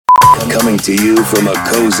Coming to you from a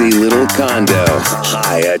cozy little condo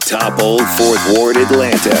high atop old Fourth Ward,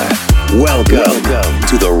 Atlanta. Welcome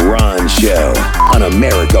to The Ron Show on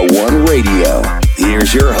America One Radio.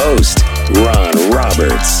 Here's your host, Ron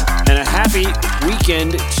Roberts. And a happy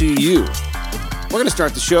weekend to you. We're going to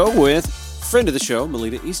start the show with friend of the show,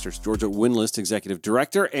 Melita Easters, Georgia Win-List Executive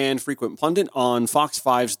Director and frequent pundit on Fox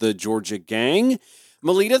 5's The Georgia Gang.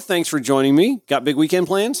 Melita, thanks for joining me. Got big weekend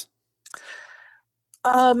plans?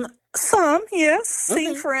 Some, yes.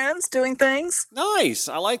 Seeing friends, doing things. Nice.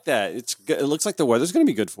 I like that. It looks like the weather's going to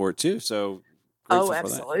be good for it, too. So,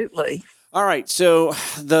 absolutely. All right. So,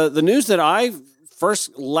 the news that I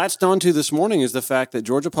first latched onto this morning is the fact that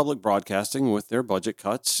Georgia Public Broadcasting, with their budget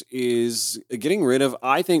cuts, is getting rid of,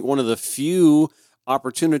 I think, one of the few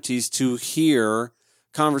opportunities to hear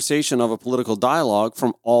conversation of a political dialogue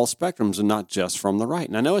from all spectrums and not just from the right.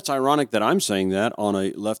 And I know it's ironic that I'm saying that on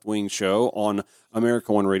a left-wing show on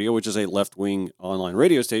America One Radio, which is a left-wing online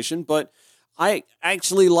radio station, but I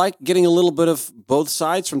actually like getting a little bit of both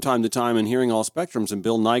sides from time to time and hearing all spectrums. And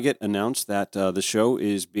Bill Nigut announced that the show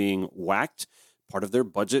is being whacked, part of their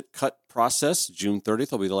budget cut process. June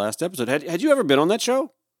 30th will be the last episode. Had you ever been on that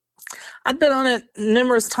show? I've been on it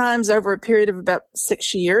numerous times over a period of about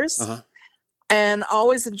 6 years. And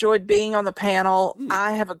always enjoyed being on the panel.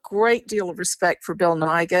 I have a great deal of respect for Bill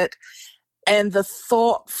Nigut and the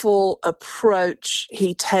thoughtful approach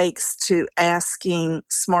he takes to asking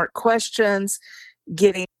smart questions,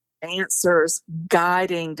 getting answers,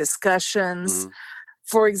 guiding discussions.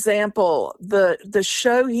 For example, the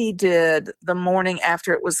show he did the morning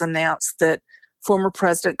after it was announced that former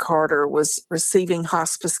President Carter was receiving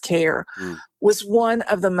hospice care was one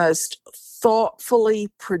of the most thoughtfully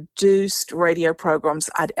produced radio programs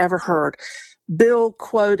I'd ever heard. Bill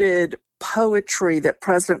quoted poetry that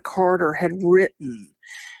President Carter had written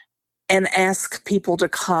and asked people to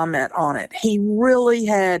comment on it. He really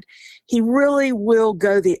will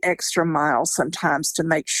go the extra mile sometimes to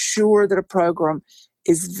make sure that a program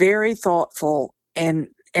is very thoughtful and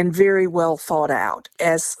very well thought out.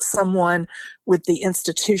 As someone with the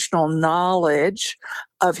institutional knowledge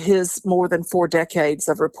of his more than 4 decades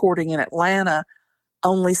of reporting in Atlanta,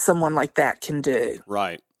 only someone like that can do.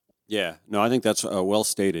 Right. Yeah. No, I think that's well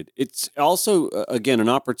stated. It's also, again, an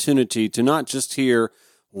opportunity to not just hear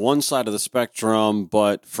one side of the spectrum,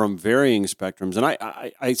 but from varying spectrums. And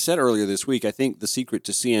I said earlier this week, I think the secret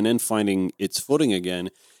to CNN finding its footing again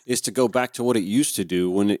is to go back to what it used to do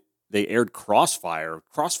when they aired Crossfire.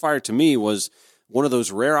 Crossfire, to me, was one of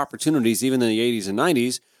those rare opportunities, even in the 80s and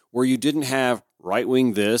 90s, where you didn't have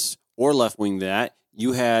right-wing this or left-wing that.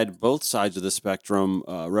 You had both sides of the spectrum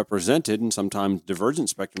represented, and sometimes divergent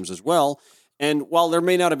spectrums as well. And while there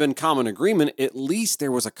may not have been common agreement, at least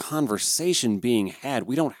there was a conversation being had.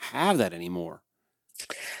 We don't have that anymore.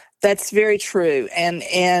 That's very true.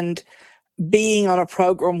 And being on a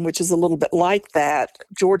program which is a little bit like that,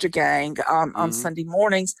 Georgia Gang, on Sunday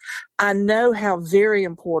mornings, I know how very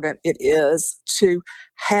important it is to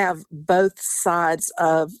have both sides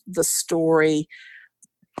of the story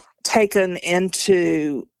taken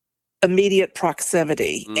into immediate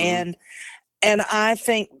proximity. And I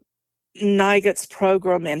think Nigut's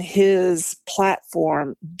program and his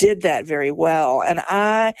platform did that very well. And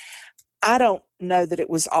I don't know that it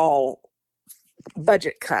was all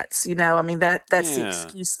budget cuts, I mean, that's the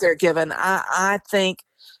excuse they're given. I think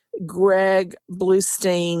Greg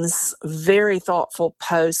Bluestein's very thoughtful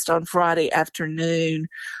post on Friday afternoon,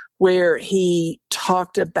 where he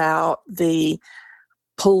talked about the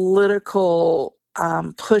political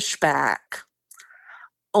pushback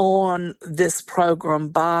on this program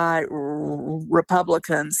by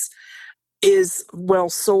Republicans, is well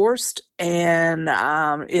sourced, and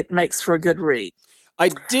it makes for a good read. I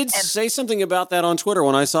did say something about that on Twitter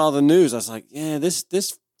when I saw the news. I was like, yeah, this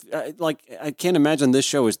I can't imagine this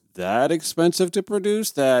show is that expensive to produce.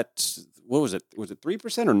 That, what was it? Was it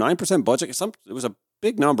 3% or 9% budget? It was a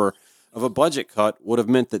big number of a budget cut would have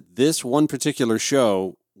meant that this one particular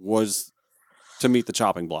show was to meet the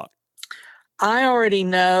chopping block. I already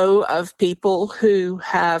know of people who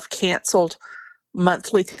have canceled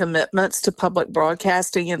monthly commitments to public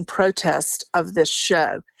broadcasting in protest of this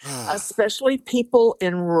show, especially people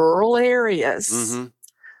in rural areas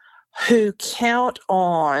who count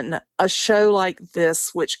on a show like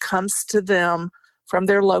this, which comes to them from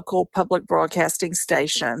their local public broadcasting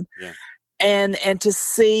station. And to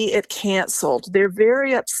see it canceled, they're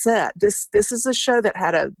very upset. This is a show that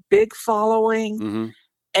had a big following,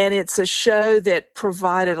 and it's a show that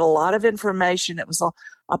provided a lot of information. It was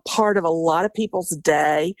a part of a lot of people's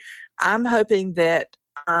day. I'm hoping that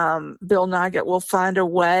Bill Nigut will find a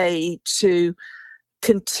way to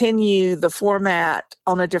continue the format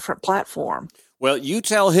on a different platform. Well, you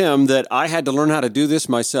tell him that I had to learn how to do this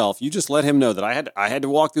myself. You just let him know that I had to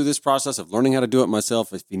walk through this process of learning how to do it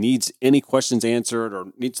myself. If he needs any questions answered or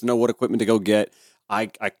needs to know what equipment to go get, I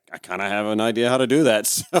kind of have an idea how to do that.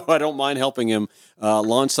 So I don't mind helping him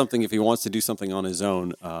launch something if he wants to do something on his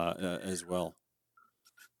own as well.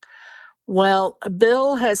 Well,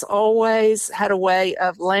 Bill has always had a way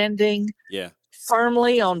of landing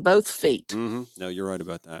firmly on both feet. Mm-hmm. No, you're right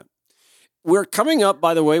about that. We're coming up,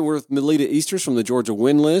 by the way, we're with Melita Easters from the Georgia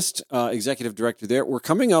Win List, executive director there. We're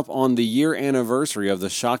coming up on the year anniversary of the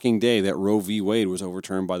shocking day that Roe v. Wade was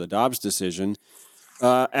overturned by the Dobbs decision.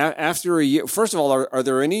 After a year, first of all, are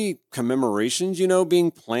there any commemorations, being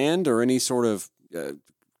planned or any sort of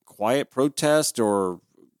quiet protest or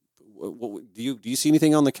do you see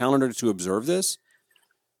anything on the calendar to observe this?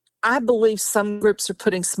 I believe some groups are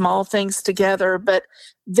putting small things together, but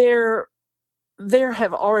there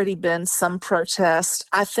have already been some protests.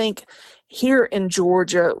 I think here in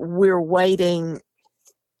Georgia, we're waiting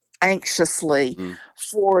anxiously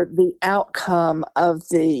for the outcome of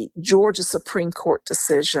the Georgia Supreme Court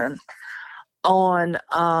decision on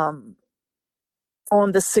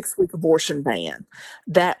the 6-week abortion ban.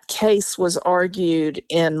 That case was argued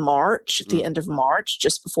in March, at the end of March,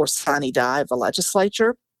 just before sine die of the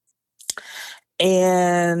legislature.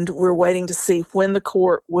 And we're waiting to see when the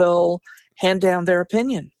court will hand down their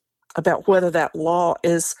opinion about whether that law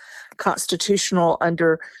is constitutional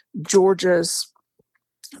under Georgia's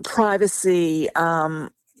privacy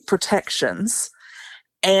protections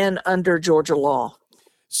and under Georgia law.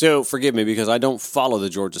 So forgive me because I don't follow the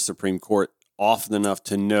Georgia Supreme Court often enough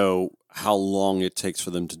to know how long it takes for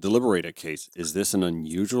them to deliberate a case. Is this an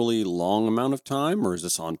unusually long amount of time or is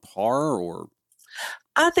this on par or?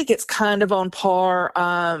 I think it's kind of on par.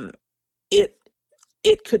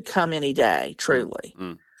 It could come any day, truly.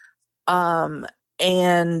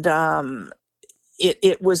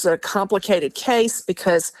 It was a complicated case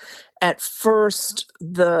because at first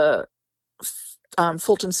the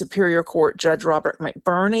Fulton Superior Court Judge Robert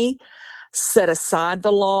McBurney set aside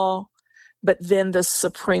the law, but then the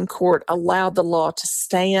Supreme Court allowed the law to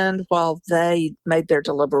stand while they made their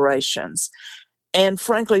deliberations. And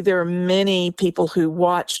frankly, there are many people who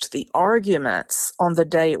watched the arguments on the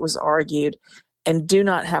day it was argued and do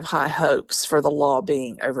not have high hopes for the law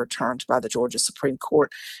being overturned by the Georgia Supreme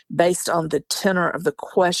Court based on the tenor of the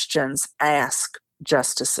questions asked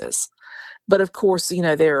justices. But of course,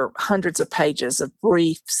 there are hundreds of pages of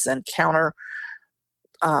briefs and counter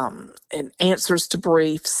and answers to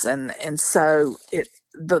briefs. And so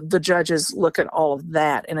the judges look at all of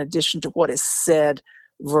that in addition to what is said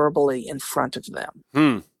verbally in front of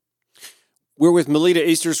them. We're with Melita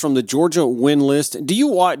Easters from the Georgia Win List. Do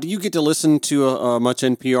you get to listen to much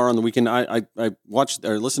NPR on the weekend? I watch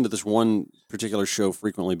or listen to this one particular show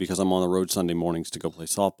frequently because I'm on the road Sunday mornings to go play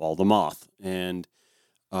softball, The Moth. And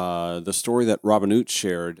the story that Robin Oot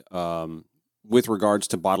shared with regards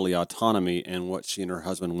to bodily autonomy and what she and her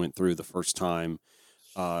husband went through the first time,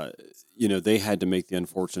 they had to make the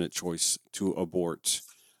unfortunate choice to abort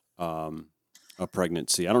a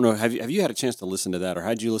pregnancy. I don't know. Have you had a chance to listen to that, or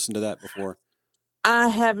had you listened to that before? I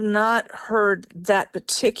have not heard that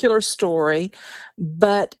particular story,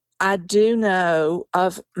 but I do know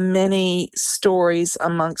of many stories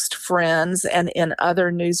amongst friends and in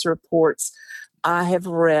other news reports I have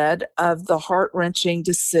read of the heart-wrenching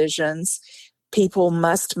decisions people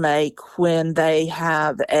must make when they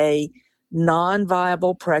have a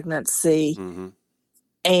non-viable pregnancy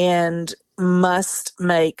and must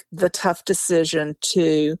make the tough decision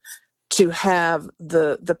to have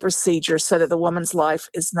the procedure so that the woman's life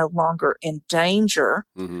is no longer in danger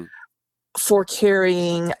for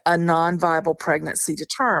carrying a non-viable pregnancy to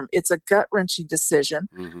term. It's a gut-wrenching decision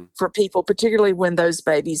for people, particularly when those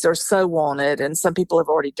babies are so wanted. And some people have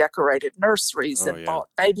already decorated nurseries and bought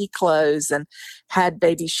baby clothes and had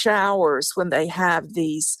baby showers when they have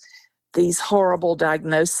these horrible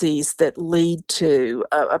diagnoses that lead to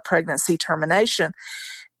a pregnancy termination.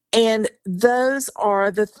 And those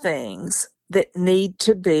are the things that need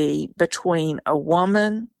to be between a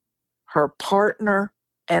woman, her partner,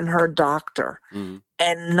 and her doctor,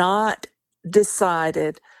 and not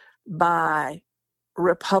decided by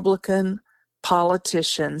Republican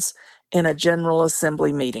politicians in a General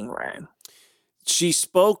Assembly meeting room. She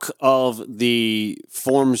spoke of the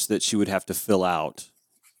forms that she would have to fill out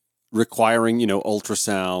requiring,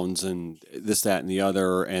 ultrasounds and this, that, and the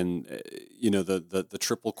other. And, the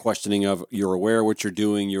triple questioning of you're aware what you're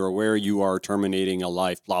doing, you're aware you are terminating a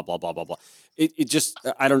life, blah, blah, blah, blah, blah.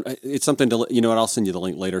 It's something to, and I'll send you the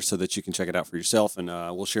link later so that you can check it out for yourself. And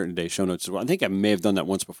we'll share it in today's show notes as well. I think I may have done that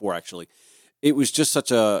once before, actually. It was just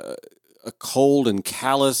such a cold and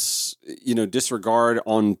callous, disregard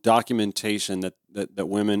on documentation that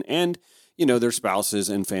women and, their spouses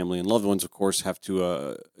and family and loved ones, of course, have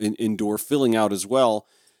to endure filling out as well.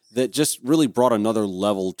 That just really brought another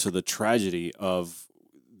level to the tragedy of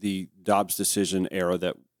the Dobbs decision era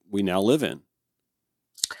that we now live in.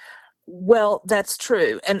 Well, that's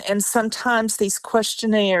true. And sometimes these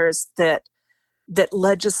questionnaires that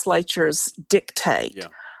legislatures dictate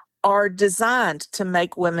are designed to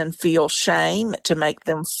make women feel shame, to make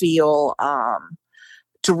them feel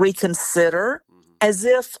to reconsider, as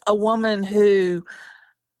if a woman who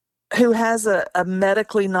has a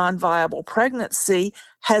medically non-viable pregnancy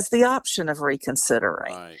has the option of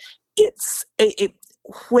reconsidering. Right.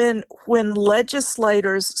 When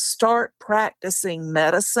legislators start practicing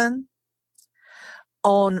medicine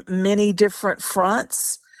on many different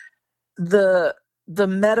fronts, the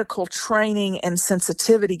medical training and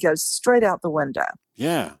sensitivity goes straight out the window.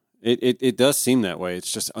 Yeah, it does seem that way.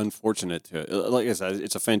 It's just unfortunate. Like I said,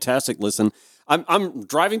 it's a fantastic listen. I'm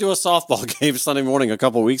driving to a softball game Sunday morning a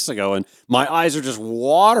couple of weeks ago, and my eyes are just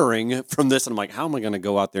watering from this. And I'm like, how am I going to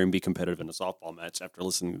go out there and be competitive in a softball match after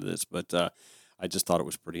listening to this? But I just thought it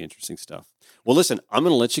was pretty interesting stuff. Well, listen, I'm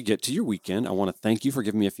going to let you get to your weekend. I want to thank you for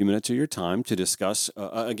giving me a few minutes of your time to discuss,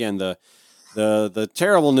 again, the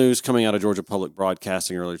terrible news coming out of Georgia Public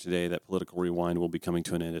Broadcasting earlier today that Political Rewind will be coming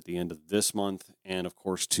to an end at the end of this month. And, of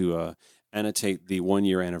course, to annotate the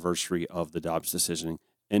one-year anniversary of the Dobbs decision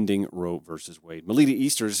ending Roe versus Wade. Melita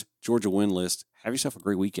Easters, Georgia Win List. Have yourself a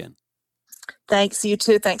great weekend. Thanks, you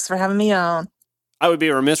too. Thanks for having me on. I would be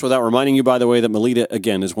remiss without reminding you, by the way, that Melita,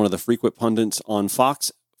 again, is one of the frequent pundits on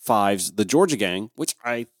Fox 5's The Georgia Gang, which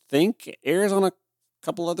I think airs on a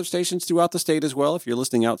couple other stations throughout the state as well. If you're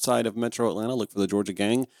listening outside of Metro Atlanta, look for The Georgia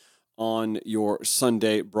Gang on your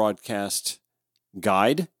Sunday broadcast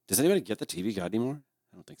guide. Does anybody get the TV guide anymore?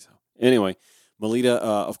 I don't think so. Anyway, Melita,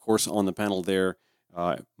 of course, on the panel there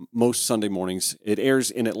most Sunday mornings. It airs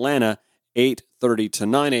in Atlanta, 8:30 to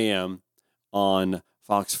 9 a.m. on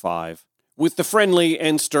Fox 5, with the friendly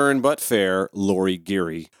and stern but fair Lori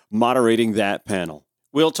Geary moderating that panel.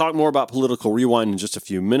 We'll talk more about Political Rewind in just a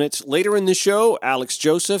few minutes. Later in the show, Alex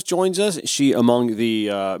Joseph joins us. She among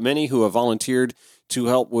the many who have volunteered to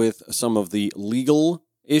help with some of the legal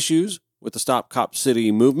issues with the Stop Cop City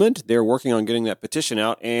movement. They're working on getting that petition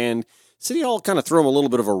out, and City Hall kind of threw them a little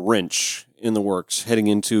bit of a wrench in the works heading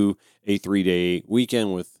into a 3-day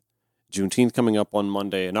weekend with Juneteenth coming up on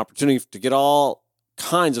Monday. An opportunity to get all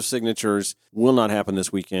kinds of signatures will not happen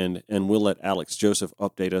this weekend, and we'll let Alex Joseph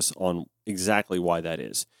update us on exactly why that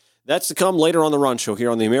is. That's to come later on the Ron Show here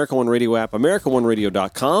on the America One Radio app,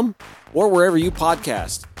 AmericaOneRadio.com, or wherever you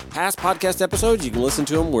podcast. Past podcast episodes, you can listen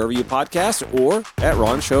to them wherever you podcast or at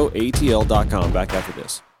RonShowATL.com. Back after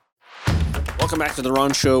this. Welcome back to the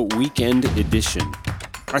Ron Show Weekend Edition.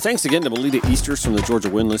 Our thanks again to Melita Easters from the Georgia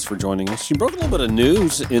Win List for joining us. She broke a little bit of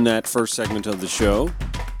news in that first segment of the show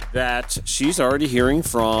that she's already hearing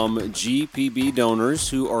from GPB donors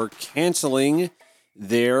who are canceling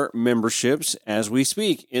their memberships as we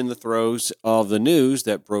speak, in the throes of the news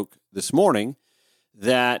that broke this morning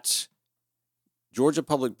that Georgia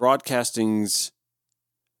Public Broadcasting's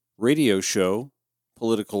radio show,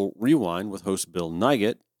 Political Rewind, with host Bill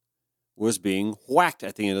Nigut, was being whacked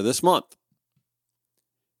at the end of this month.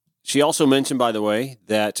 She also mentioned, by the way,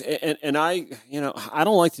 that, and I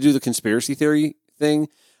don't like to do the conspiracy theory thing.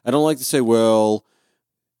 I don't like to say, well,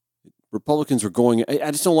 Republicans are going.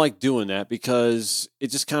 I just don't like doing that because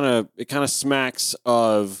it just kind of smacks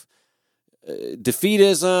of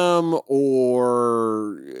defeatism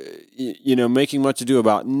or making much ado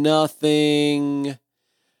about nothing,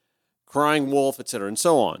 crying wolf, etc., and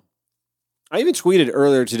so on. I even tweeted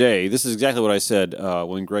earlier today. This is exactly what I said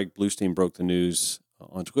when Greg Bluestein broke the news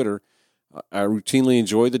on Twitter. I routinely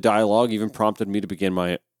enjoyed the dialogue, even prompted me to begin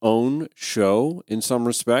my own show in some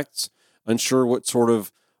respects. Unsure what sort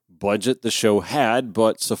of budget the show had,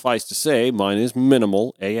 but suffice to say, mine is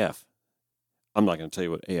minimal AF. I'm not going to tell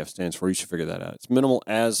you what AF stands for. You should figure that out. It's minimal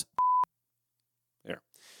as there.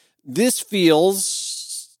 This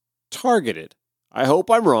feels targeted. I hope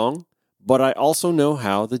I'm wrong, but I also know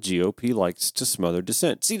how the GOP likes to smother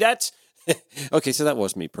dissent. See, that's... okay, so that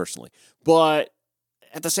was me personally. But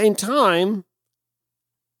at the same time,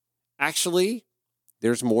 actually,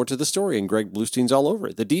 There's more to the story, and Greg Bluestein's all over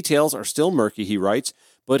it. The details are still murky, he writes,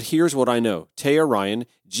 but here's what I know. Taya Ryan,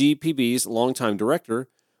 GPB's longtime director,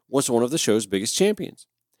 was one of the show's biggest champions.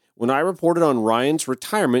 When I reported on Ryan's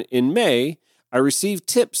retirement in May, I received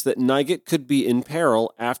tips that Nigut could be in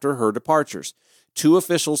peril after her departures. 2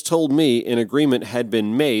 officials told me an agreement had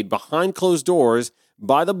been made behind closed doors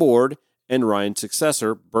by the board and Ryan's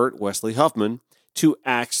successor, Bert Wesley Huffman, to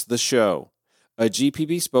axe the show. A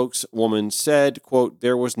GPB spokeswoman said, quote,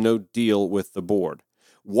 there was no deal with the board.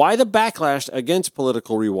 Why the backlash against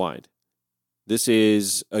Political Rewind? This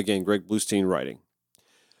is, again, Greg Bluestein writing.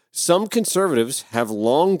 Some conservatives have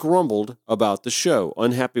long grumbled about the show,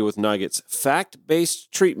 unhappy with Nigut's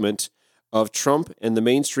fact-based treatment of Trump and the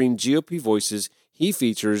mainstream GOP voices he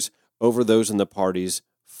features over those in the party's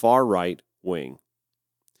far-right wing.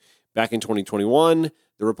 Back in 2021,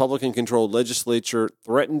 the Republican-controlled legislature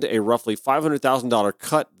threatened a roughly $500,000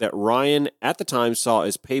 cut that Ryan at the time saw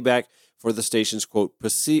as payback for the station's, quote,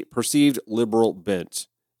 perceived liberal bent.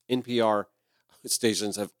 NPR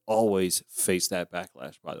stations have always faced that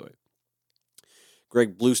backlash, by the way.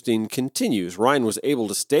 Greg Bluestein continues, Ryan was able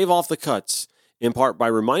to stave off the cuts in part by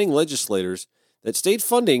reminding legislators that state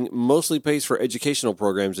funding mostly pays for educational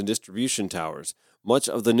programs and distribution towers. Much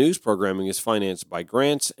of the news programming is financed by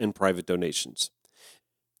grants and private donations.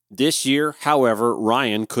 This year, however,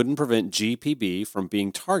 Ryan couldn't prevent GPB from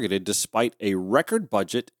being targeted despite a record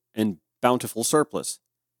budget and bountiful surplus.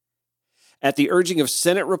 At the urging of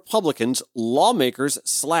Senate Republicans, lawmakers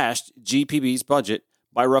slashed GPB's budget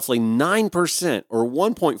by roughly 9% or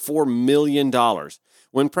 $1.4 million.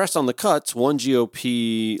 When pressed on the cuts, one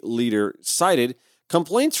GOP leader cited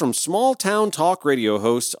complaints from small-town talk radio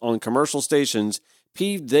hosts on commercial stations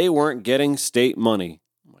peeved they weren't getting state money.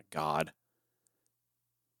 Oh, my God.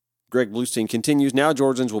 Greg Bluestein continues, now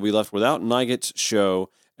Georgians will be left without Nigut's show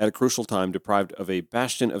at a crucial time, deprived of a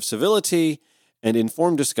bastion of civility and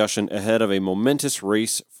informed discussion ahead of a momentous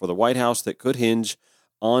race for the White House that could hinge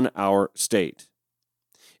on our state.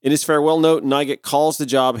 In his farewell note, Nigut calls the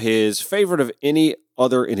job his favorite of any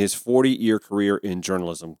other in his 40-year career in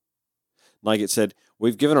journalism. Nigut said,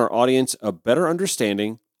 we've given our audience a better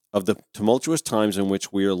understanding of the tumultuous times in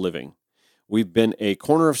which we are living. We've been a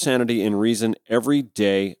corner of sanity and reason every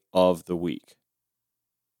day of the week.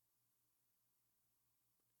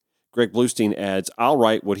 Greg Bluestein adds, I'll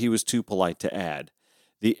write what he was too polite to add.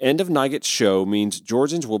 The end of Nigut's show means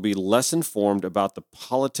Georgians will be less informed about the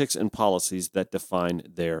politics and policies that define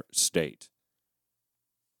their state.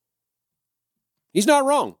 He's not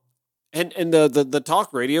wrong. And the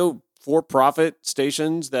talk radio for-profit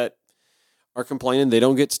stations that are complaining they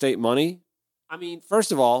don't get state money, I mean,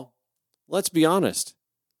 first of all, let's be honest.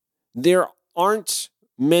 There aren't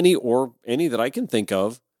many or any that I can think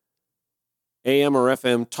of AM or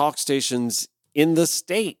FM talk stations in the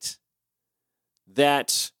state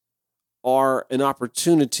that are an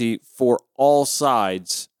opportunity for all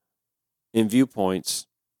sides and viewpoints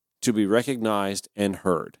to be recognized and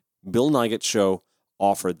heard. Bill Nigut's show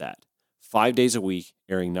offered that. 5 days a week,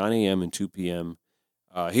 airing 9 a.m. and 2 p.m.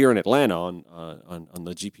 Here in Atlanta on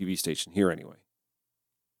the GPB station, here anyway.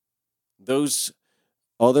 Those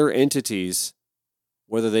other entities,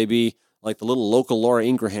 whether they be like the little local Laura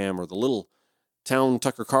Ingraham or the little town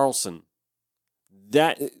Tucker Carlson,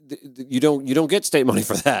 that you don't get state money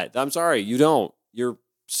for that. I'm sorry, you don't. You're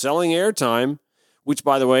selling airtime, which,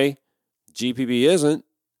 by the way, GPB isn't.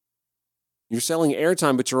 You're selling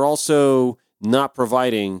airtime, but you're also not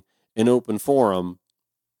providing an open forum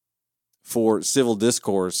for civil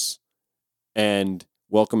discourse and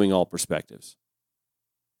welcoming all perspectives.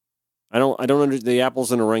 I don't understand the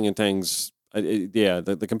apples and orangutans.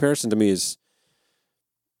 The comparison to me is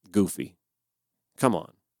goofy. Come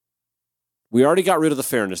on. We already got rid of the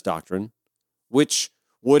fairness doctrine, which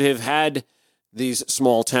would have had these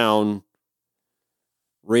small town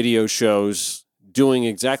radio shows doing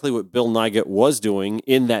exactly what Bill Nigut was doing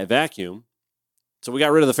in that vacuum. So we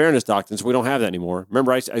got rid of the fairness doctrine, so we don't have that anymore.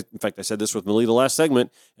 Remember, in fact, I said this with Melita last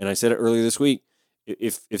segment, and I said it earlier this week.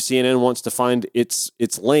 If CNN wants to find its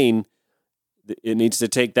lane, it needs to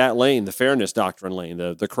take that lane, the fairness doctrine lane,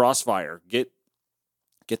 the crossfire. Get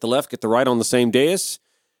the left, get the right on the same dais.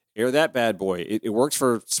 Air that bad boy. It works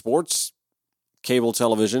for sports cable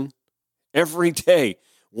television every day.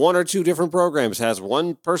 1 or 2 different programs has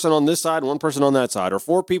one person on this side, one person on that side, or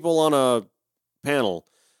 4 people on a panel,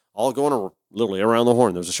 all going literally around the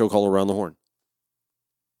horn. There's a show called Around the Horn.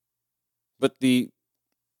 But the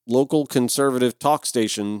local conservative talk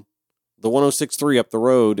station, the 106.3 up the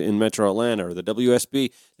road in Metro Atlanta, or the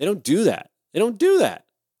WSB, they don't do that. They don't do that.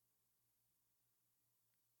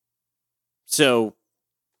 So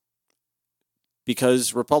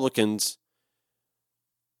because Republicans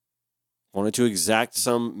wanted to exact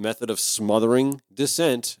some method of smothering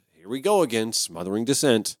dissent. Here we go again, smothering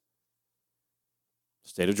dissent.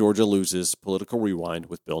 State of Georgia loses political rewind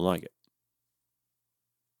with Bill Nigut.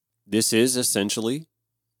 This is essentially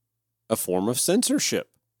a form of censorship.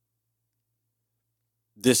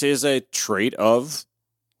 This is a trait of,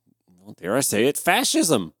 well, dare I say it,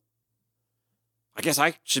 fascism. I guess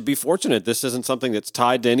I should be fortunate. This isn't something that's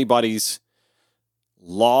tied to anybody's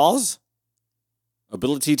laws,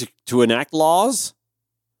 ability to enact laws,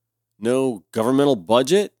 no governmental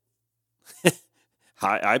budget.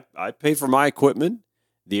 I pay for my equipment.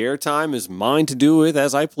 The airtime is mine to do with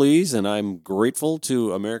as I please, and I'm grateful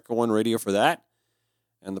to America One Radio for that,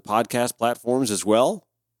 and the podcast platforms as well.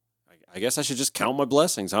 I guess I should just count my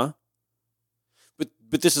blessings, huh? But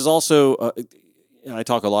this is also, I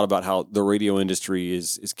talk a lot about how the radio industry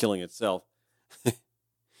is killing itself.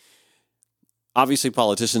 Obviously,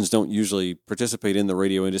 politicians don't usually participate in the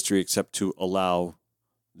radio industry except to allow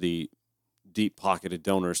the deep-pocketed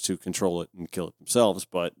donors to control it and kill it themselves.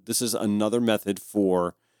 But this is another method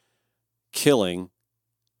for killing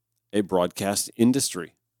a broadcast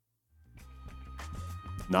industry.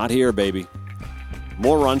 Not here, baby.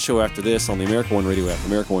 More Ron Show after this on the America One Radio app,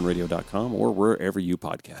 AmericaOneRadio.com, or wherever you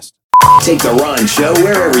podcast. Take the Ron Show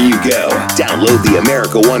wherever you go. Download the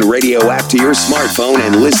America One Radio app to your smartphone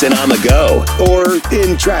and listen on the go. Or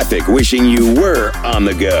in traffic wishing you were on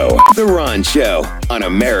the go. The Ron Show on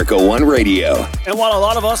America One Radio. And while a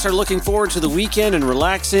lot of us are looking forward to the weekend and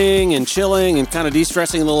relaxing and chilling and kind of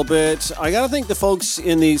de-stressing a little bit, I got to think the folks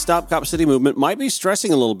in the Stop Cop City movement might be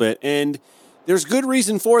stressing a little bit. And there's good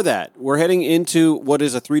reason for that. We're heading into what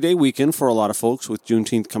is a 3-day weekend for a lot of folks, with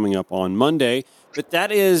Juneteenth coming up on Monday. But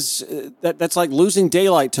that's like losing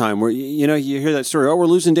daylight time, where, you hear that story, we're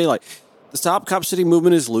losing daylight. The Stop Cop City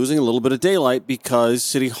movement is losing a little bit of daylight because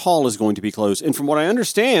City Hall is going to be closed. And from what I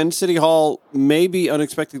understand, City Hall may be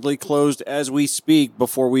unexpectedly closed as we speak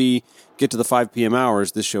before we get to the 5 p.m.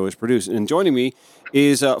 hours this show is produced. And joining me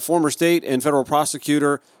is former state and federal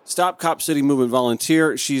prosecutor, Stop Cop City movement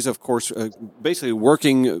volunteer. She's, of course, basically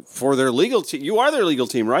working for their legal team. You are their legal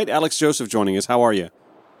team, right? Alex Joseph joining us. How are you?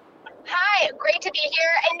 Hi, great to be here.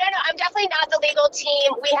 And no, I'm definitely not the legal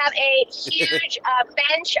team. We have a huge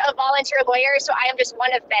bench of volunteer lawyers, so I am just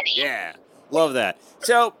one of many. Yeah, love that.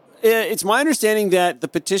 So it's my understanding that the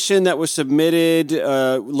petition that was submitted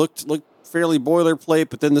looked fairly boilerplate,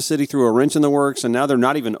 but then the city threw a wrench in the works, and now they're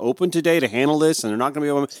not even open today to handle this, and they're not going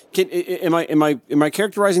to be able. Am I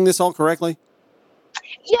characterizing this all correctly?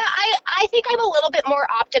 Yeah, I think I'm a little bit more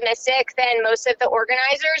optimistic than most of the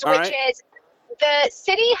organizers, all which right. is the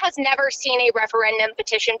city has never seen a referendum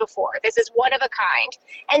petition before. This is one of a kind.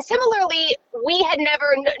 And similarly,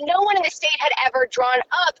 no one in the state had ever drawn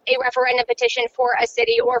up a referendum petition for a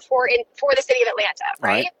city or for the city of Atlanta,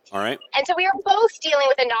 right? All right. And so we are both dealing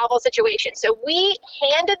with a novel situation. So we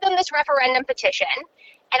handed them this referendum petition,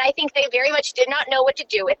 and I think they very much did not know what to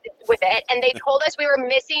do with it. And they told us we were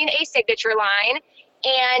missing a signature line.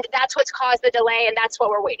 And that's what's caused the delay, and that's what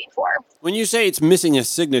we're waiting for. When you say it's missing a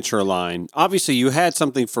signature line, obviously you had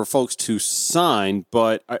something for folks to sign,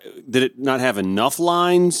 but did it not have enough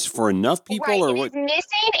lines for enough people? Right, or it what? is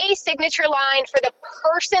missing a signature line for the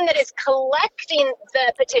person that is collecting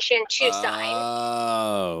the petition to sign.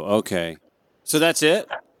 Oh, okay. So that's it?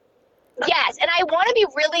 Yes, and I want to be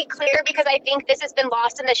really clear because I think this has been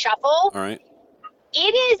lost in the shuffle. All right.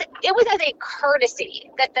 It was as a courtesy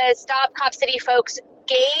that the Stop Cop City folks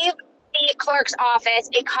gave the clerk's office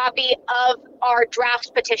a copy of our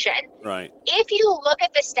draft petition. Right. If you look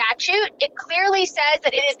at the statute, it clearly says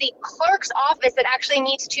that it is the clerk's office that actually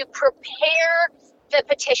needs to prepare the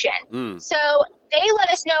petition. So they let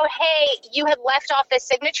us know, hey, you have left off the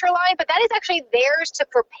signature line, but that is actually theirs to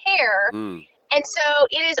prepare. And so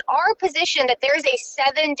it is our position that there is a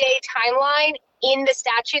 7-day timeline in the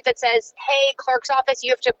statute that says, hey, clerk's office, you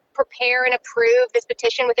have to prepare and approve this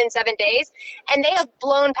petition within 7 days. And they have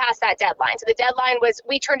blown past that deadline. So the deadline was,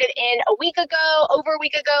 we turned it in over a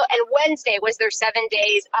week ago, and Wednesday was their 7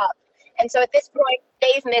 days up. And so at this point,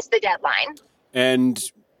 they've missed the deadline. And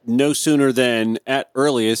no sooner than at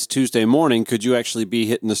earliest Tuesday morning could you actually be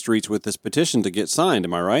hitting the streets with this petition to get signed.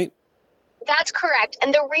 Am I right? That's correct.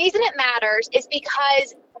 And the reason it matters is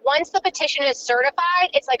because once the petition is certified,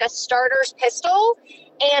 it's like a starter's pistol,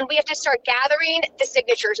 and we have to start gathering the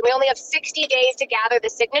signatures. We only have 60 days to gather the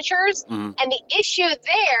signatures. And the issue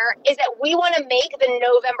there is that we want to make the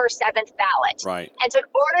November 7th ballot. Right. And so in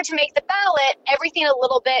order to make the ballot, everything a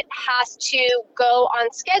little bit has to go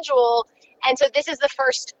on schedule. And so this is the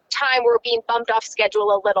first time we're being bumped off schedule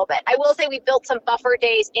a little bit. I will say we built some buffer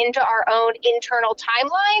days into our own internal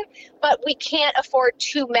timeline, but we can't afford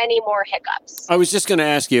too many more hiccups. I was just going to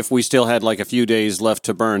ask you if we still had like a few days left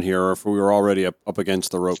to burn here, or if we were already up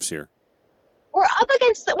against the ropes here. We're up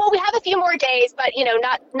against, we have a few more days, but,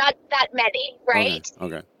 not that many, right?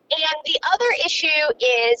 Okay. And the other issue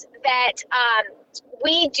is that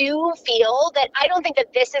we do feel that, I don't think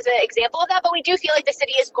that this is an example of that, but we do feel like the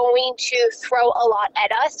city is going to throw a lot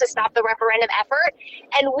at us to stop the referendum effort.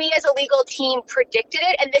 And we as a legal team predicted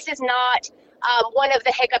it. And this is not one of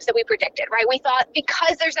the hiccups that we predicted, right? We thought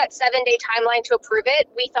because there's that 7-day timeline to approve it,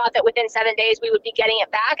 we thought that within 7 days we would be getting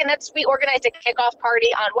it back. And we organized a kickoff party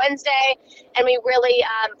on Wednesday, and we really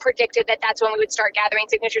predicted that that's when we would start gathering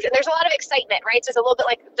signatures. And there's a lot of excitement, right? So it's a little bit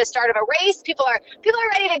like the start of a race. People are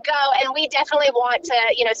ready to go, and we definitely want to,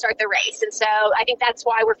 start the race. And so I think that's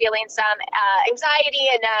why we're feeling some anxiety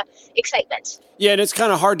and excitement. Yeah, and it's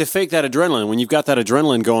kind of hard to fake that adrenaline when you've got that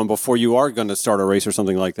adrenaline going before you are going to start a race or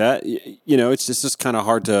something like that. It's just kind of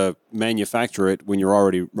hard to manufacture it when you're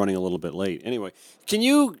already running a little bit late. Anyway, can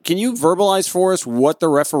you verbalize for us what the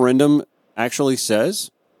referendum actually says?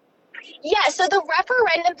 Yeah, so the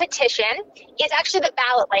referendum petition is actually the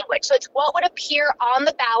ballot language. So it's what would appear on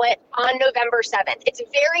the ballot on November 7th. It's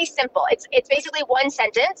very simple. It's basically one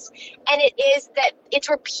sentence, and it is that it's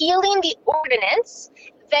repealing the ordinance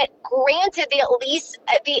that granted the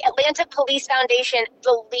Atlanta Police Foundation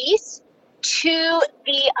the lease to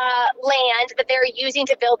the land that they're using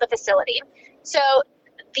to build the facility. So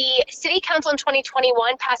the city council in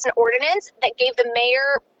 2021 passed an ordinance that gave the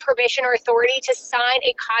mayor permission or authority to sign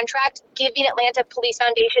a contract giving Atlanta Police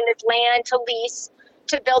Foundation this land to lease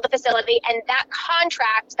to build the facility. And that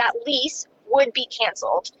contract, that lease, would be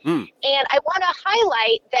canceled. And I want to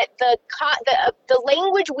highlight that the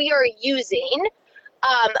language we are using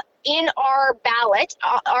in our ballot,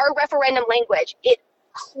 our referendum language, it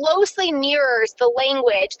closely mirrors the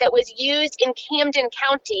language that was used in Camden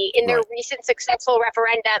County in their recent successful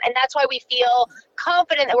referendum. And that's why we feel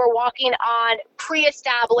confident that we're walking on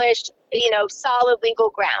pre-established, solid legal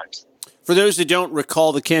ground. For those who don't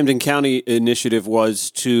recall, the Camden County initiative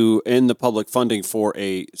was to end the public funding for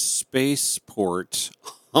a spaceport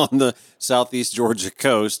on the southeast Georgia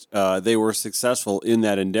coast. They were successful in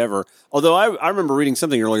that endeavor. Although I remember reading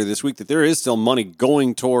something earlier this week that there is still money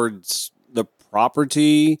going towards the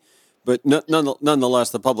property, but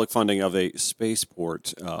nonetheless, the public funding of a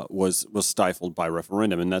spaceport was stifled by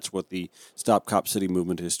referendum, and that's what the Stop Cop City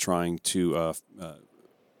movement is trying to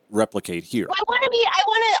replicate here. Well, I want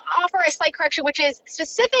to offer a slight correction, which is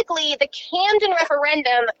specifically the Camden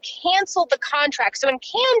referendum canceled the contract. So in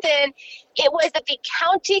Camden, it was that the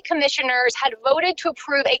county commissioners had voted to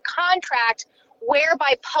approve a contract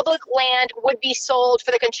whereby public land would be sold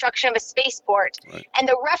for the construction of a spaceport. Right. And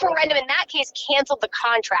the referendum in that case canceled the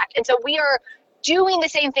contract. And so we are doing the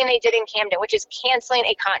same thing they did in Camden, which is canceling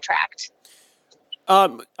a contract.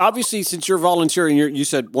 Obviously, since you're volunteering, you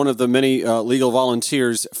said one of the many legal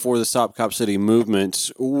volunteers for the Stop Cop City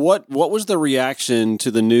movement. What was the reaction to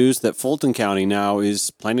the news that Fulton County now is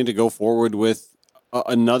planning to go forward with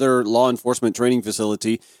another law enforcement training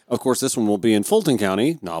facility? Of course, this one will be in Fulton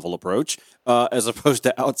County, novel approach, as opposed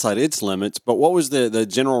to outside its limits. But what was the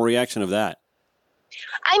general reaction of that?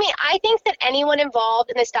 I mean, I think that anyone involved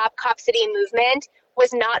in the Stop Cop City movement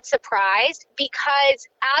was not surprised, because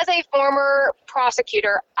as a former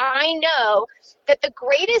prosecutor, I know that the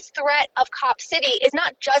greatest threat of Cop City is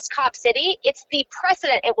not just Cop City, it's the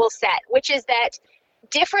precedent it will set, which is that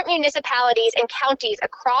different municipalities and counties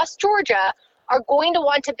across Georgia are going to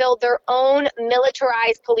want to build their own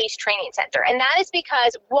militarized police training center. And that is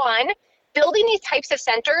because, one, building these types of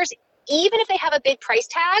centers, even if they have a big price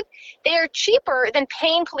tag, they are cheaper than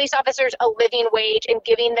paying police officers a living wage and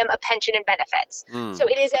giving them a pension and benefits. So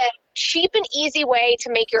it is a cheap and easy way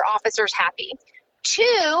to make your officers happy.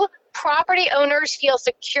 Two, property owners feel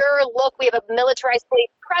secure. Look, we have a militarized police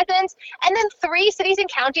presence. And then three, cities and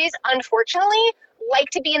counties, unfortunately, like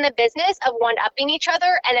to be in the business of one-upping each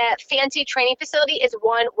other, and a fancy training facility is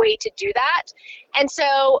one way to do that. And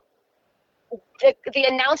so the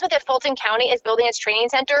announcement that Fulton County is building its training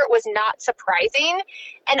center was not surprising.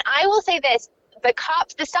 And I will say this,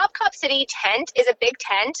 the Stop Cop City tent is a big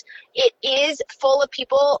tent. It is full of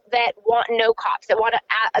people that want no cops, that want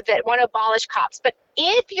to abolish cops. But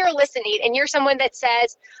if you're listening and you're someone that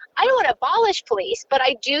says, I don't want to abolish police, but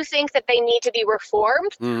I do think that they need to be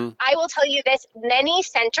reformed, I will tell you this, many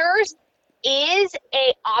centers is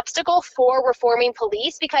a obstacle for reforming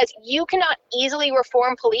police, because you cannot easily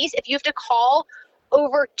reform police if you have to call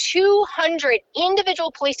over 200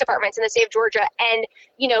 individual police departments in the state of Georgia and,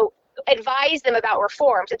 advise them about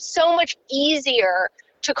reforms. It's so much easier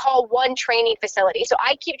to call one training facility. So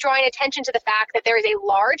I keep drawing attention to the fact that there is a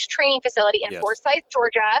large training facility in Forsyth,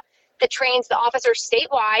 Georgia, that trains the officers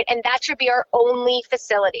statewide, and that should be our only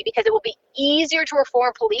facility because it will be easier to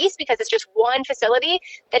reform police because it's just one facility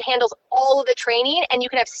that handles all of the training, and you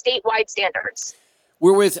can have statewide standards.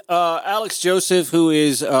 We're with Alex Joseph, who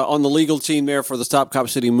is on the legal team there for the Stop Cop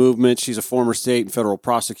City movement. She's a former state and federal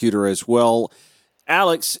prosecutor as well.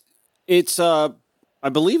 Alex, it's I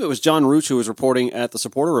believe it was John Roach who was reporting at the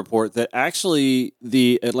Supporter Report that actually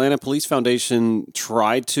the Atlanta Police Foundation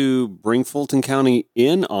tried to bring Fulton County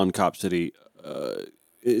in on Cop City.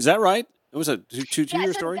 Is that right? It was a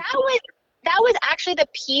two-year story? That was actually the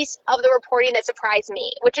piece of the reporting that surprised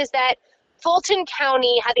me, which is that Fulton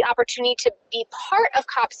County had the opportunity to be part of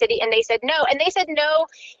Cop City, and they said no. And they said no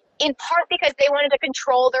in part because they wanted to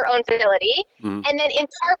control their own facility, and then in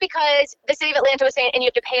part because the city of Atlanta was saying, and you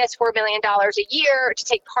have to pay us $4 million a year to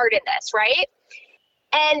take part in this, right?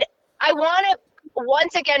 And I want to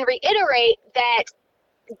once again reiterate that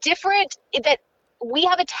we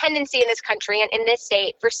have a tendency in this country and in this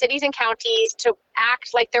state for cities and counties to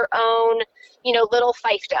act like their own, little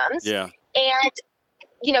fiefdoms. Yeah. And,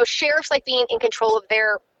 sheriffs like being in control of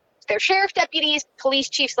their sheriff deputies, police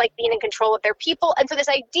chiefs like being in control of their people. And so this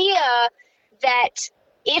idea that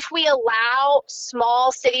if we allow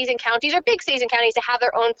small cities and counties or big cities and counties to have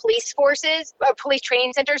their own police forces or police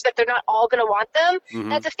training centers, that they're not all going to want them,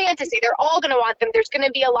 that's a fantasy. They're all going to want them. There's going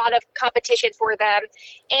to be a lot of competition for them.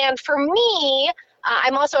 And for me,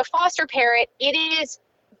 I'm also a foster parent. It is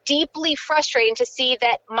deeply frustrating to see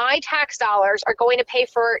that my tax dollars are going to pay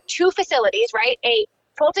for two facilities, right? A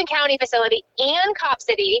Fulton County facility and Cop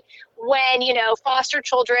City when, foster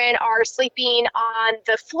children are sleeping on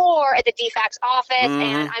the floor at the DFAC's office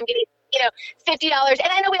and I'm getting, $50. And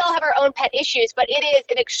I know we all have our own pet issues, but it is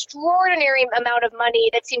an extraordinary amount of money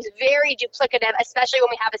that seems very duplicative, especially when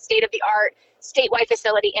we have a state-of-the-art statewide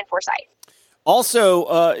facility in Forsyth.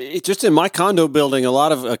 Also, just in my condo building, a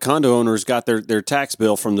lot of condo owners got their tax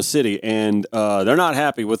bill from the city, and they're not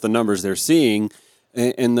happy with the numbers they're seeing.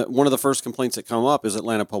 And one of the first complaints that come up is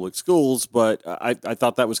Atlanta Public Schools, but I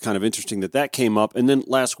thought that was kind of interesting that came up. And then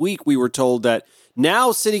last week we were told that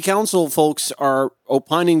now city council folks are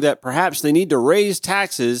opining that perhaps they need to raise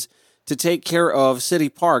taxes to take care of city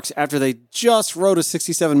parks after they just wrote a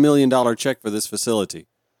 $67 million check for this facility.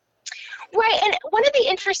 Right. And one of the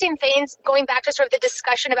interesting things, going back to sort of the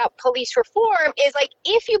discussion about police reform, is like,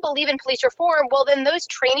 if you believe in police reform, well, then those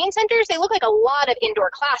training centers, they look like a lot of indoor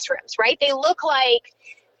classrooms, right? They look like,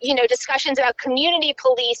 discussions about community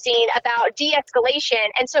policing, about de-escalation.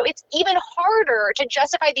 And so it's even harder to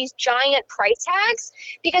justify these giant price tags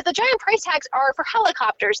because the giant price tags are for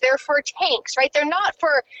helicopters. They're for tanks, right? They're not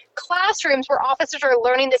for classrooms where officers are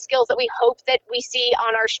learning the skills that we hope that we see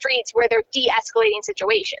on our streets where they're de-escalating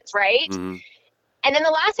situations, right? Mm-hmm. And then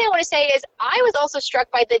the last thing I want to say is I was also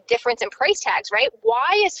struck by the difference in price tags, right?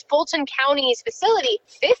 Why is Fulton County's facility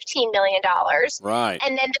 $15 million? Right.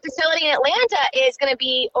 And then the facility in Atlanta is going to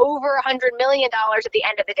be over $100 million at the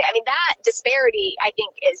end of the day. I mean, that disparity, I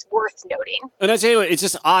think, is worth noting. And I tell you what, it's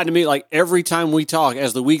just odd to me, like every time we talk,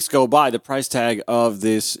 as the weeks go by, the price tag of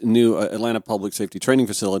this new Atlanta Public Safety Training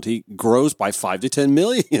Facility grows by $5 to $10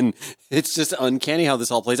 million. It's just uncanny how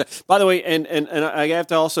this all plays out. By the way, and I have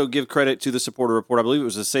to also give credit to the Supporter Report. I believe it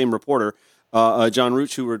was the same reporter, John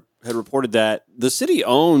Roach, who had reported that the city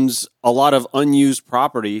owns a lot of unused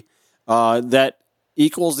property that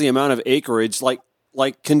equals the amount of acreage,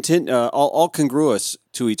 all congruous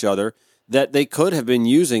to each other, that they could have been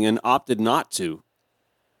using and opted not to.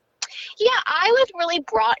 Yeah, I was really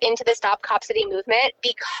brought into the Stop Cop City movement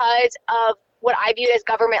because of what I viewed as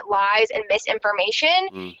government lies and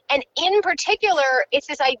misinformation. And in particular, it's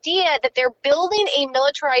this idea that they're building a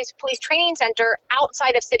militarized police training center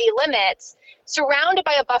outside of city limits, surrounded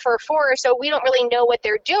by a buffer forest, so we don't really know what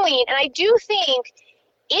they're doing. And I do think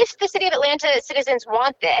if the city of Atlanta citizens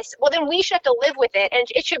want this, well, then we should have to live with it, and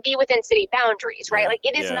it should be within city boundaries, right? Like,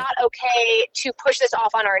 it is not okay to push this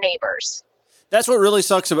off on our neighbors. That's what really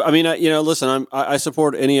sucks about. I mean, listen, I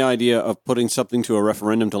support any idea of putting something to a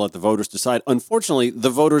referendum to let the voters decide. Unfortunately, the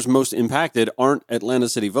voters most impacted aren't Atlanta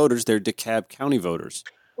City voters; they're DeKalb County voters.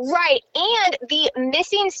 Right, and the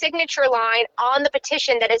missing signature line on the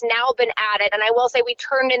petition that has now been added. And I will say, we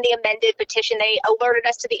turned in the amended petition. They alerted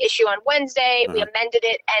us to the issue on Wednesday. We amended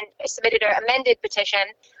it and submitted an amended petition.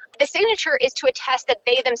 The signature is to attest that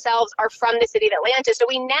they themselves are from the city of Atlanta. So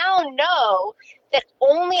we now know that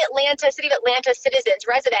only city of Atlanta citizens,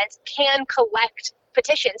 residents, can collect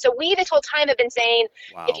petition. So we this whole time have been saying,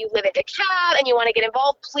 if you live in DeKalb and you want to get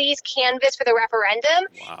involved, please canvass for the referendum.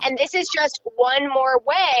 And this is just one more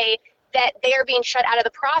way that they are being shut out of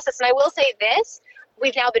the process. And I will say this,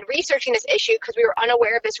 we've now been researching this issue because we were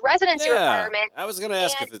unaware of this residency requirement. I was going to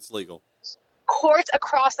ask if it's legal. Courts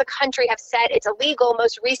across the country have said it's illegal,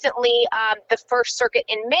 most recently the First Circuit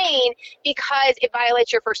in Maine, because it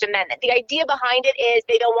violates your First Amendment. The idea behind it is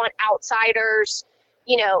they don't want outsiders,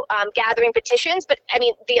 gathering petitions. But I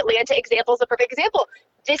mean, the Atlanta example is a perfect example.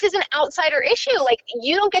 This is an outsider issue. Like,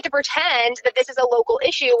 you don't get to pretend that this is a local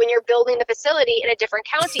issue when you're building the facility in a different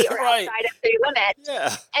county or outside of city limits.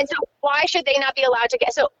 Yeah. And so why should they not be allowed to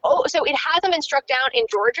get, so it hasn't been struck down in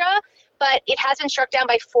Georgia, but it has been struck down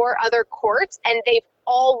by 4 other courts, and they've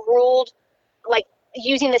all ruled like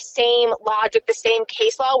using the same logic, the same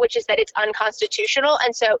case law, which is that it's unconstitutional.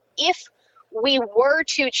 And so if we were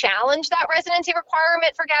to challenge that residency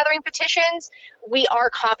requirement for gathering petitions, we are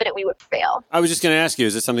confident we would prevail. I was just going to ask you,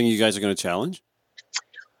 is this something you guys are going to challenge?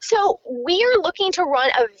 So we are looking to run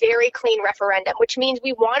a very clean referendum, which means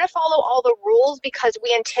we want to follow all the rules because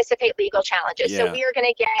we anticipate legal challenges. So we are going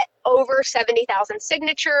to get over 70,000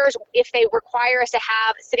 signatures. If they require us to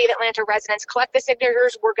have City of Atlanta residents collect the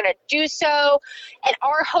signatures, we're going to do so. And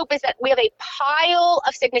our hope is that we have a pile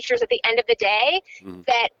of signatures at the end of the day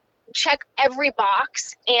that check every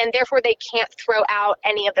box, and therefore they can't throw out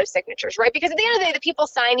any of those signatures, right? Because at the end of the day, the people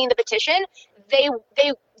signing the petition, they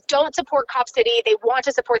don't support Cop City. They want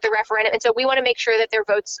to support the referendum. And so we want to make sure that their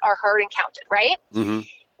votes are heard and counted, right?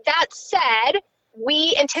 That said,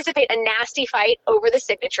 we anticipate a nasty fight over the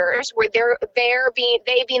signatures where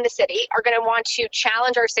they being the city are going to want to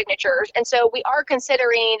challenge our signatures. And so we are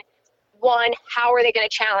considering, 1, how are they going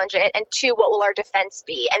to challenge it? And 2, what will our defense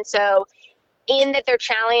be? And so in that they're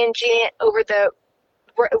challenging it over the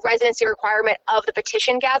residency requirement of the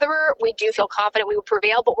petition gatherer, we do feel confident we will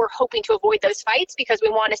prevail, but we're hoping to avoid those fights because we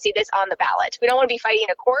want to see this on the ballot. We don't want to be fighting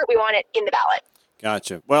a court. We want it in the ballot.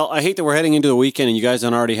 Gotcha. Well, I hate that we're heading into the weekend and you guys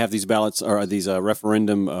don't already have these ballots or these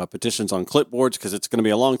referendum petitions on clipboards, because it's going to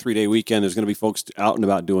be a long 3-day weekend. There's going to be folks out and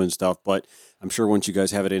about doing stuff, but I'm sure once you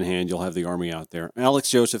guys have it in hand, you'll have the army out there.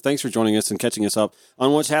 Alex Joseph, thanks for joining us and catching us up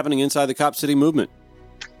on what's happening inside the Cop City movement.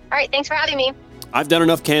 All right, thanks for having me. I've done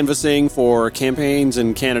enough canvassing for campaigns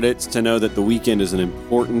and candidates to know that the weekend is an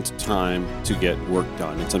important time to get work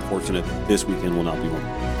done. It's unfortunate that this weekend will not be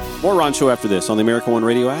one. More Ron Show after this on the America One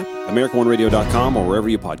Radio app, AmericaOneRadio.com, or wherever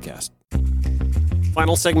you podcast.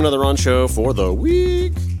 Final segment of the Ron Show for the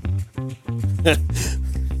week.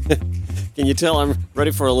 Can you tell I'm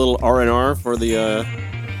ready for a little R&R for the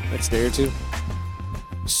next day or two?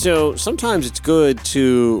 So sometimes it's good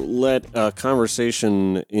to let a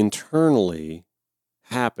conversation internally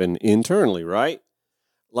happen internally, right?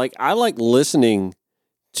 Like, I like listening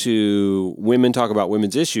to women talk about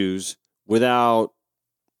women's issues without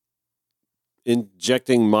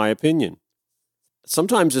injecting my opinion.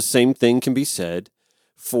 Sometimes the same thing can be said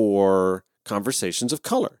for conversations of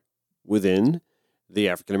color within the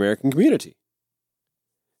African American community.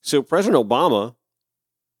 So President Obama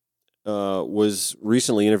was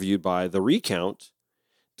recently interviewed by The Recount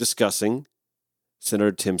discussing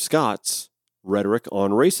Senator Tim Scott's rhetoric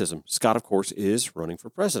on racism. Scott, of course, is running for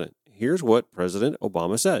president. Here's what President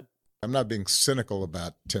Obama said. I'm not being cynical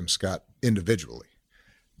about Tim Scott individually.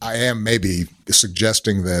 I am maybe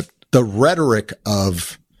suggesting that the rhetoric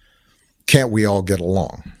of can't we all get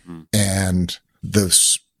along? And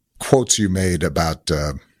the quotes you made about,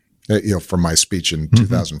 from my speech in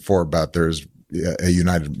 2004 about there's a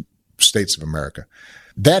United States of America,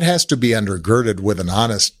 that has to be undergirded with an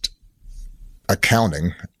honest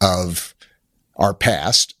accounting of our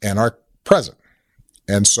past and our present.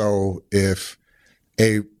 And so if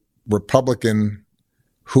a Republican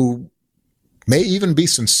who may even be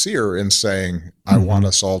sincere in saying, I want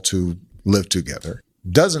us all to live together,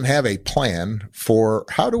 doesn't have a plan for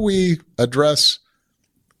how do we address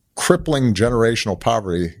crippling generational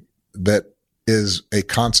poverty that is a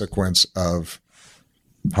consequence of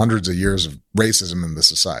hundreds of years of racism in the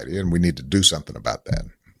society, and we need to do something about that.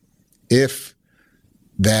 If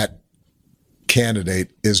that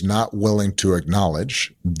candidate is not willing to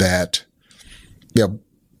acknowledge that,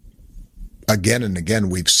 again and again,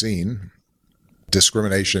 we've seen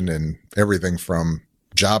discrimination in everything from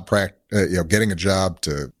getting a job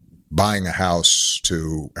to buying a house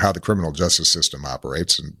to how the criminal justice system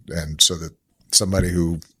operates. And so that somebody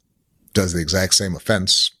who does the exact same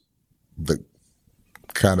offense, the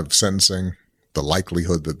kind of sentencing, the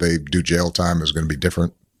likelihood that they do jail time is going to be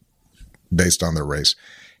different based on their race.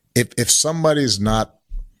 If somebody's not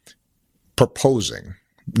proposing,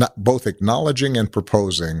 not both acknowledging and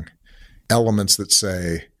proposing elements that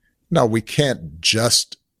say, no, we can't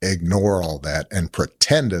just ignore all that and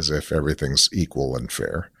pretend as if everything's equal and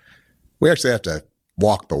fair. We actually have to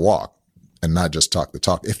walk the walk and not just talk the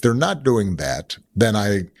talk. If they're not doing that, then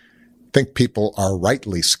I think people are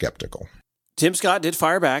rightly skeptical. Tim Scott did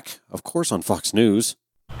fire back, of course, on Fox News.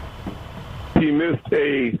 He missed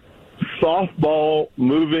a softball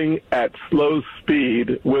moving at slow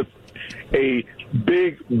speed with a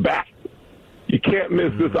big bat. You can't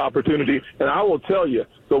miss this opportunity. And I will tell you,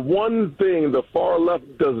 the one thing the far left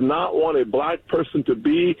does not want a black person to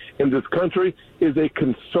be in this country is a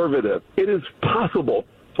conservative. It is possible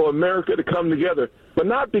for America to come together, but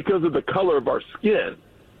not because of the color of our skin,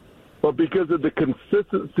 but because of the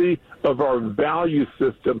consistency of our value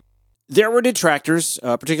system. There were detractors,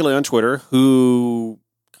 particularly on Twitter, who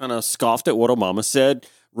kind of scoffed at what Obama said.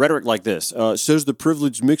 Rhetoric like this, says the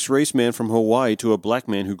privileged mixed race man from Hawaii to a black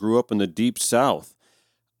man who grew up in the deep South.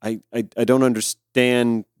 I don't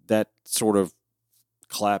understand that sort of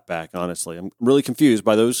clapback, honestly. I'm really confused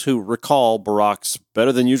by those who recall Barack's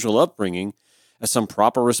better than usual upbringing as some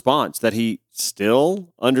proper response. That he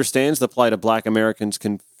still understands the plight of black Americans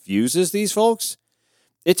confuses these folks.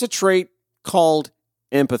 It's a trait called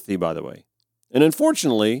empathy, by the way. And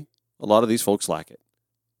unfortunately, a lot of these folks lack it.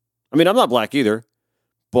 I mean, I'm not black either,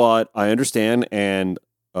 but I understand and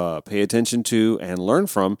pay attention to and learn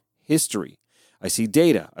from history. I see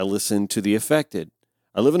data. I listen to the affected.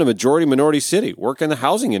 I live in a majority-minority city, work in the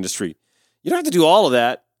housing industry. You don't have to do all of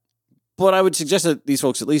that, but I would suggest that these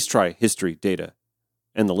folks at least try history, data,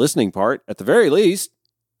 and the listening part at the very least.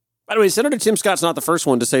 By the way, Senator Tim Scott's not the first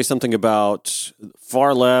one to say something about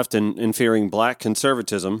far left and fearing black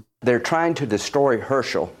conservatism. They're trying to destroy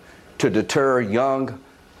Herschel to deter young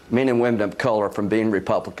men and women of color from being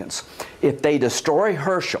Republicans. If they destroy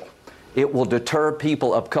Herschel, it will deter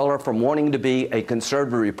people of color from wanting to be a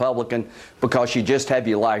conservative Republican because you just have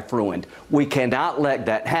your life ruined. We cannot let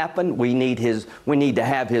that happen. We need to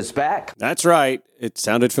have his back. That's right. It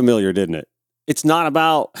sounded familiar, didn't it? It's not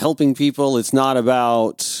about helping people. It's not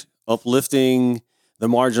about uplifting the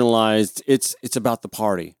marginalized. It's about the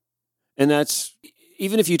party. And that's,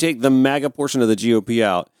 even if you take the MAGA portion of the GOP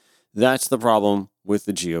out, that's the problem with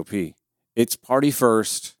the GOP. It's party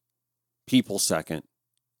first, people second,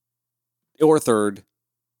 or third,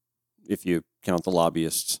 if you count the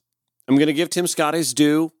lobbyists. I'm going to give Tim Scott his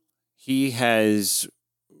due. He has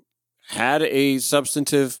had a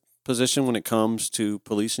substantive position when it comes to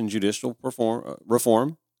police and judicial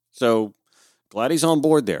reform. So glad he's on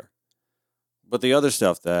board there. But the other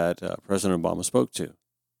stuff that President Obama spoke to,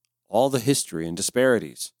 all the history and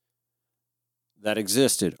disparities that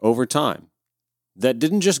existed over time, that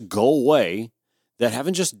didn't just go away, that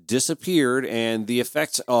haven't just disappeared, and the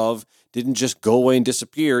effects of didn't just go away and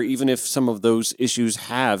disappear, even if some of those issues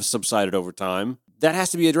have subsided over time, that has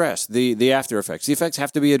to be addressed. The after effects. The effects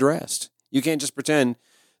have to be addressed. You can't just pretend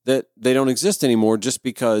that they don't exist anymore just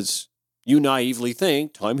because you naively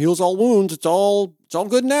think time heals all wounds. It's all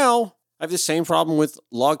good now. I have the same problem with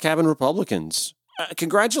log cabin Republicans.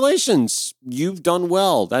 Congratulations. You've done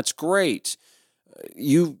well. That's great.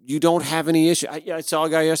 You don't have any issue. I saw a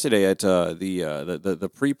guy yesterday at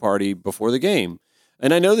the pre-party before the game,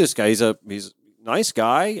 and I know this guy. He's a nice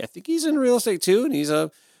guy. I think he's in real estate too, and he's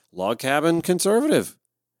a log cabin conservative.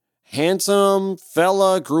 Handsome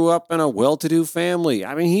fella, grew up in a well-to-do family.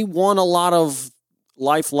 I mean, he won a lot of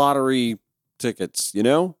life lottery tickets.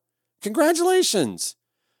 Congratulations.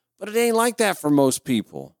 But it ain't like that for most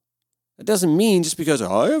people. It doesn't mean just because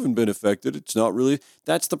I haven't been affected, it's not really.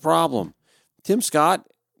 That's the problem. Tim Scott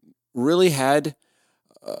really had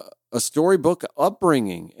a storybook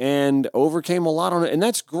upbringing and overcame a lot on it, and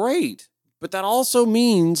that's great. But that also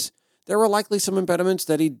means there were likely some impediments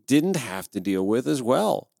that he didn't have to deal with as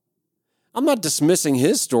well. I'm not dismissing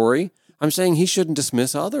his story. I'm saying he shouldn't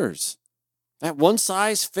dismiss others. That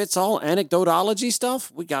one-size-fits-all anecdotology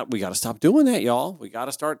stuff, we got to stop doing that, y'all. We got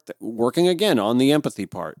to start working again on the empathy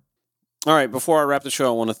part. All right, before I wrap the show,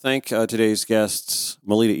 I want to thank today's guests,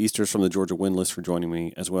 Melita Easters from the Georgia Windless for joining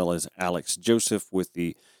me, as well as Alex Joseph with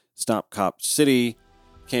the Stop Cop City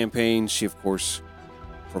campaign. She, of course,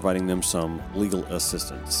 providing them some legal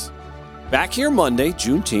assistance. Back here Monday,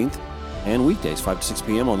 Juneteenth, and weekdays, 5 to 6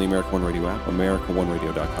 p.m. on the America One Radio app,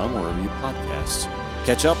 AmericaOneRadio.com, wherever you podcasts.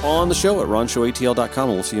 Catch up on the show at RonShowATL.com,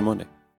 and we'll see you Monday.